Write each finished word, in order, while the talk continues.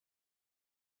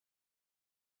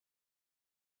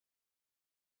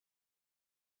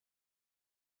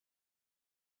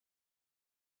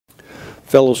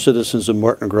Fellow citizens of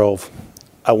Morton Grove,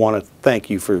 I want to thank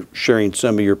you for sharing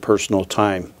some of your personal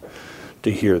time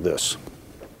to hear this.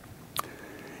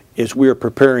 As we are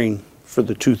preparing for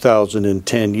the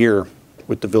 2010 year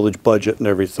with the village budget and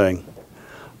everything,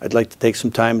 I'd like to take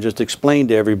some time and just explain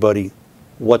to everybody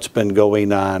what's been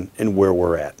going on and where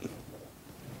we're at.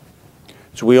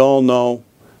 As we all know,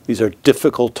 these are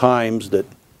difficult times that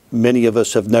many of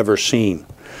us have never seen.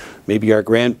 Maybe our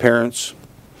grandparents,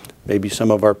 maybe some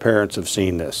of our parents have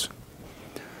seen this.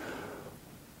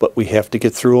 But we have to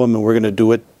get through them, and we're going to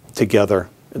do it together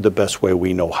the best way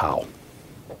we know how.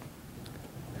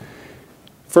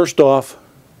 First off,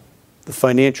 the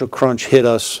financial crunch hit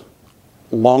us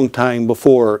a long time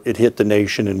before it hit the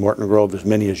nation in Morton Grove, as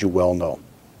many as you well know.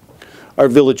 Our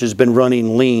village has been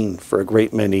running lean for a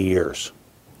great many years.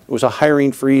 It was a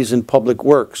hiring freeze in public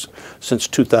works since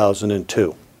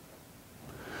 2002.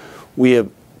 We have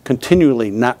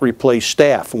continually not replaced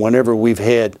staff whenever we've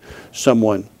had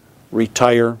someone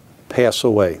retire, pass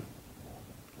away.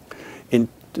 In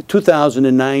the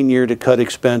 2009 year to cut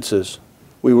expenses,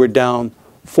 we were down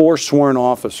 4 sworn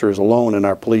officers alone in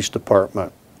our police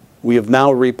department. We have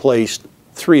now replaced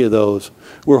 3 of those.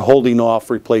 We're holding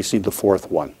off replacing the 4th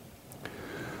one.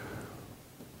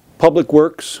 Public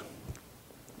Works,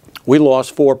 we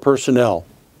lost 4 personnel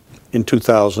in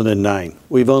 2009.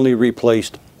 We've only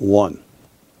replaced 1.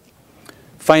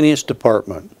 Finance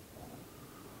Department,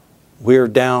 we're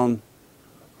down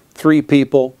 3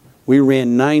 people. We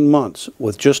ran 9 months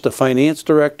with just a finance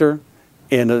director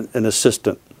and an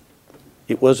assistant.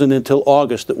 It wasn't until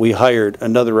August that we hired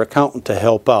another accountant to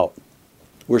help out.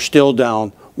 We're still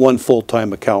down 1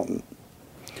 full-time accountant.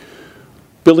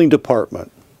 Billing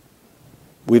Department,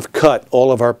 we've cut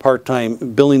all of our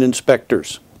part-time billing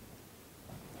inspectors.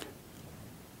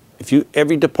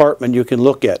 Every department you can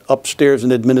look at, upstairs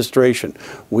in administration,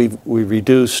 we've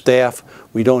reduced staff.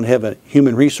 We don't have a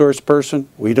human resource person.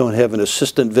 We don't have an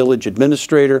assistant village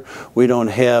administrator. We don't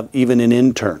have even an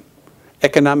intern.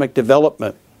 Economic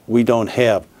development, we don't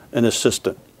have an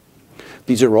assistant.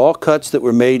 These are all cuts that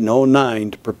were made in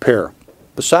 2009 to prepare.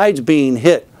 Besides being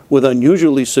hit with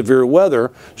unusually severe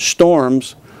weather,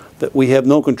 storms that we have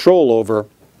no control over,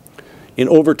 in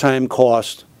overtime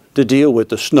costs to deal with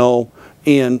the snow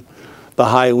and the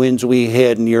high winds we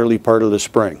had in the early part of the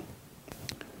spring.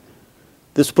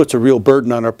 This puts a real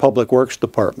burden on our Public Works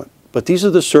Department. But these are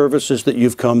the services that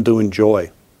you've come to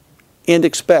enjoy and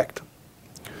expect.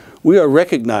 We are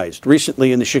recognized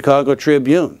recently in the Chicago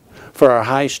Tribune for our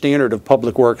high standard of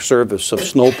public works service of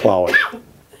snow plowing.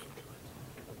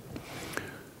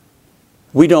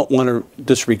 We don't want to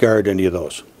disregard any of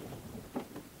those.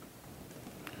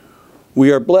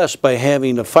 We are blessed by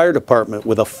having a fire department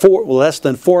with a less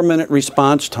than 4-minute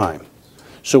response time.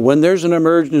 So when there's an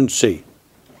emergency,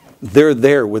 they're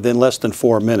there within less than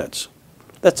 4 minutes.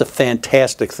 That's a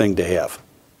fantastic thing to have.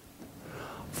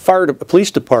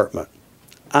 Police department,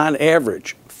 on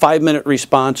average, 5-minute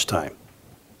response time.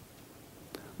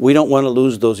 We don't want to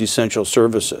lose those essential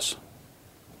services.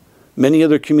 Many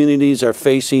other communities are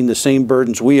facing the same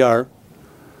burdens we are,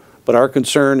 but our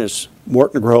concern is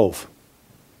Morton Grove.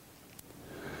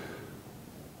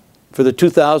 For the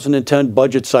 2010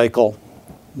 budget cycle,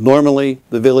 normally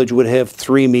the village would have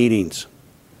 3 meetings.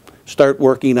 Start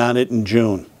working on it in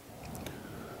June.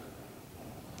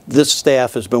 This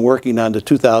staff has been working on the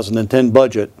 2010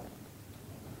 budget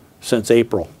since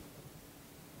April.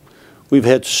 We've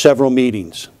had several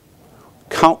meetings,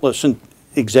 countless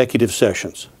executive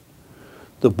sessions.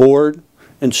 The board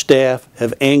and staff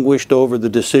have anguished over the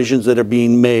decisions that are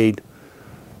being made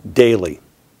daily.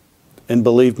 And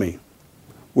believe me,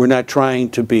 we're not trying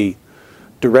to be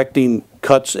directing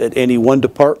cuts at any one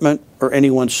department or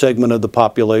any one segment of the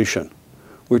population.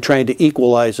 We're trying to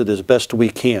equalize it as best we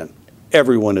can.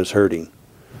 Everyone is hurting.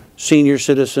 Senior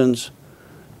citizens,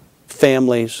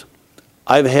 families.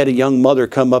 I've had a young mother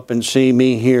come up and see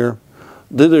me here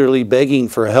literally begging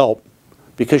for help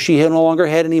because she no longer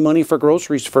had any money for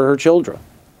groceries for her children.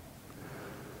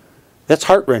 That's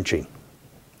heart-wrenching.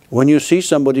 When you see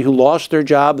somebody who lost their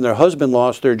job and their husband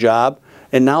lost their job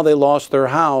and now they lost their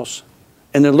house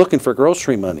and they're looking for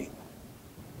grocery money.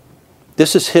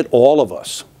 This has hit all of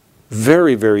us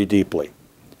very, very deeply.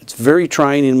 It's very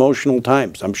trying emotional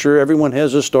times. I'm sure everyone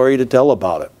has a story to tell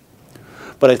about it.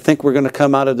 But I think we're going to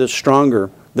come out of this stronger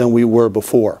than we were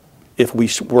before if we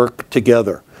work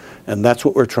together. And that's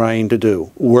what we're trying to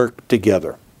do, work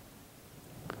together.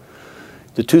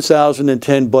 The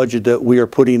 2010 budget that we are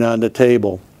putting on the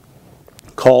table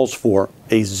calls for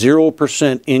a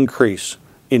 0% increase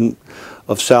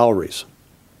of salaries.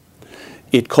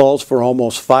 It calls for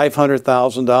almost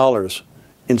 $500,000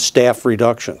 in staff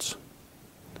reductions.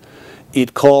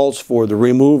 It calls for the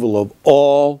removal of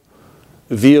all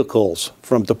vehicles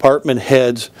from department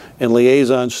heads and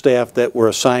liaison staff that were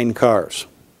assigned cars.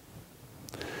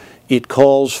 It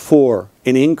calls for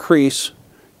an increase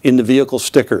in the vehicle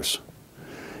stickers.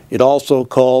 It also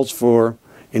calls for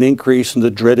an increase in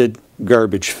the dreaded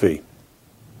garbage fee.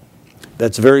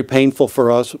 That's very painful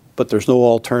for us, but there's no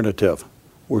alternative.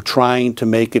 We're trying to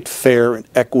make it fair and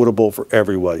equitable for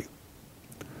everybody.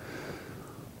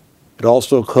 It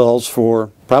also calls for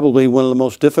probably one of the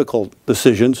most difficult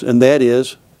decisions, and that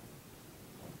is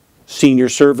senior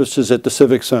services at the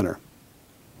Civic Center.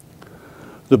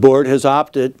 The board has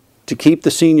opted to keep the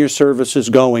senior services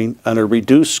going on a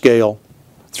reduced scale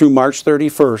through March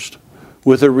 31st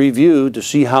with a review to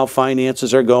see how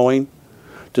finances are going,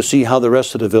 to see how the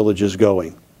rest of the village is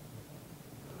going.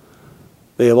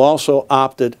 They have also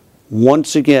opted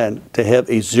once again to have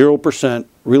a 0%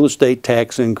 real estate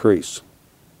tax increase.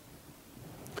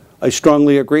 I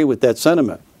strongly agree with that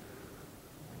sentiment.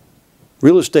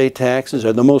 Real estate taxes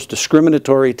are the most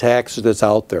discriminatory taxes that's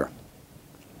out there.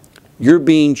 You're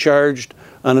being charged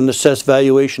on an assessed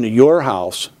valuation of your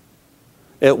house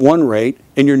at one rate,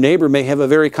 and your neighbor may have a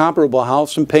very comparable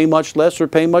house and pay much less or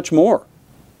pay much more.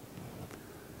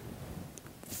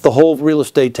 The whole real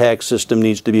estate tax system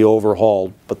needs to be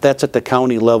overhauled, but that's at the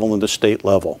county level and the state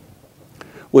level,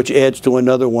 which adds to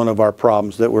another one of our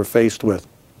problems that we're faced with.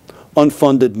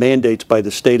 Unfunded mandates by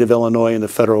the state of Illinois and the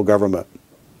federal government.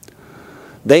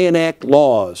 They enact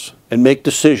laws and make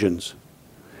decisions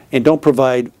and don't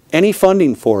provide any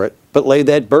funding for it, but lay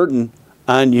that burden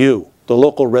on you, the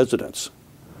local residents.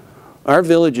 Our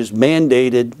village is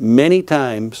mandated many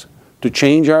times to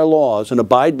change our laws and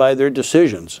abide by their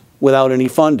decisions without any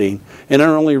funding, and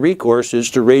our only recourse is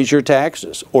to raise your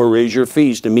taxes or raise your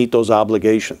fees to meet those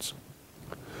obligations.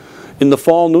 In the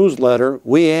fall newsletter,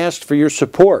 we asked for your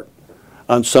support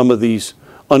on some of these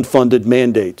unfunded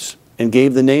mandates and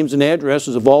gave the names and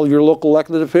addresses of all of your local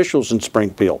elected officials in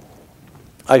Springfield.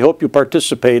 I hope you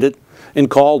participated and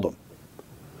called them.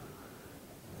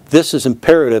 This is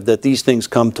imperative that these things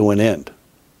come to an end.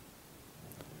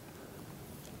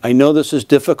 I know this is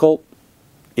difficult.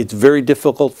 It's very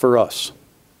difficult for us.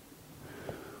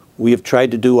 We have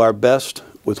tried to do our best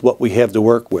with what we have to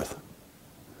work with.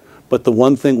 But the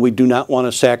one thing we do not want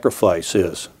to sacrifice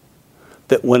is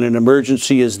that when an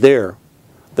emergency is there,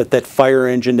 that fire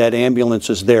engine, that ambulance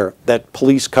is there, that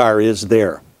police car is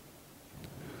there.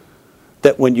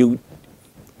 That when you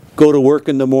go to work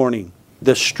in the morning,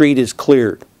 the street is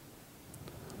cleared.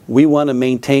 We want to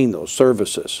maintain those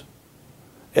services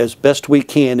as best we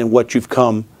can in what you've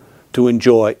come to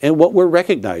enjoy and what we're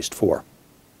recognized for.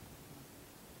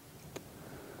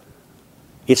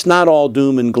 It's not all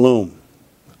doom and gloom.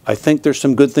 I think there's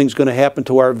some good things going to happen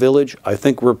to our village. I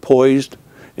think we're poised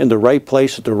in the right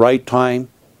place at the right time,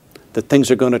 that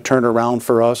things are going to turn around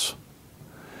for us.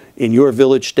 And your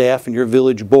village staff and your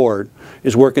village board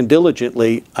is working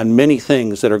diligently on many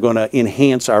things that are going to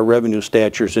enhance our revenue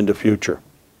statures in the future.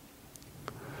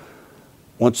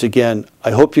 Once again,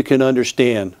 I hope you can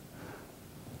understand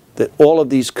that all of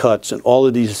these cuts and all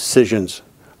of these decisions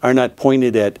are not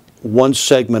pointed at one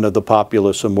segment of the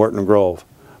populace of Morton Grove,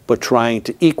 but trying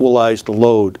to equalize the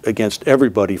load against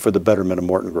everybody for the betterment of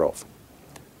Morton Grove.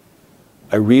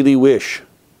 I really wish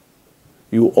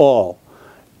you all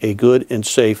a good and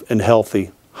safe and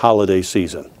healthy holiday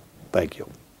season. Thank you.